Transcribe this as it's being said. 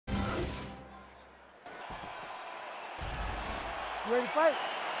Ready to fight?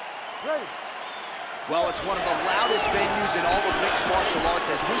 Ready. Well, it's one of the loudest venues in all of mixed martial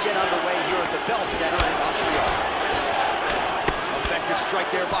arts as we get underway here at the Bell Center in Montreal. Effective strike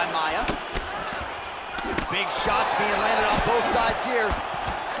there by Maia. Big shots being landed on both sides here.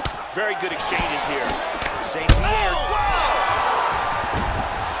 Very good exchanges here. St. Pierre. Oh, wow!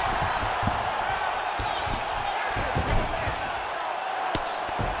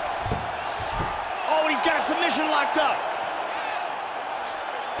 Oh, and he's got a submission locked up.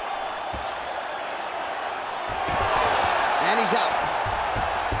 And he's out.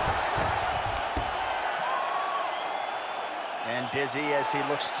 And busy as he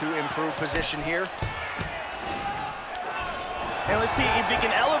looks to improve position here. And let's see if he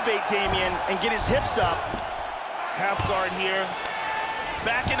can elevate Damian and get his hips up. Half guard here.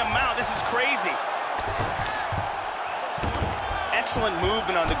 Backing him out. This is crazy. Excellent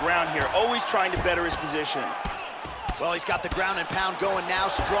movement on the ground here. Always trying to better his position. Well, he's got the ground and pound going now.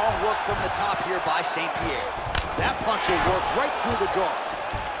 Strong work from the top here by St. Pierre. That punch will work right through the guard.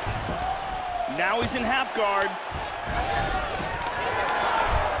 Now he's in half guard.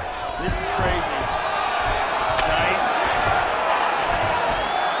 This is crazy. Nice.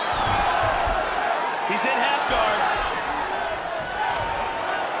 He's in half guard.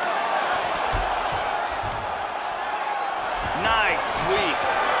 Nice sweep.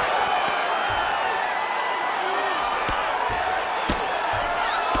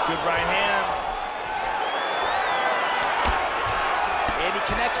 Good right hand. And he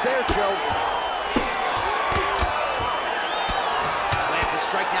connects there, Joe. Lands a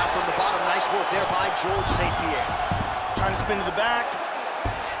strike now from the bottom. Nice work there by George St. Pierre. Trying to spin to the back.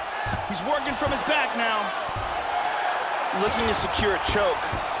 He's working from his back now. Looking to secure a choke.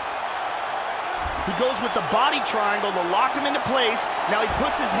 He goes with the body triangle to lock him into place. Now he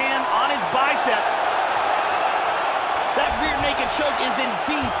puts his hand on his bicep. That rear naked choke is in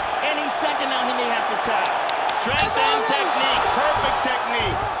deep. Any second now he may have to tap. Strength and technique. Perfect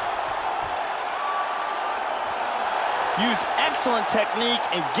technique. Used excellent technique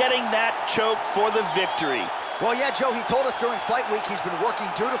in getting that choke for the victory. Well, yeah, Joe, he told us during fight week he's been working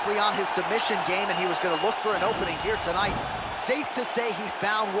dutifully on his submission game, and he was going to look for an opening here tonight. Safe to say he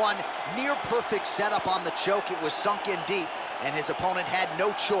found one. Near perfect setup on the choke. It was sunk in deep, and his opponent had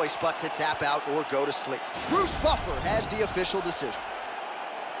no choice but to tap out or go to sleep. Bruce Buffer has the official decision.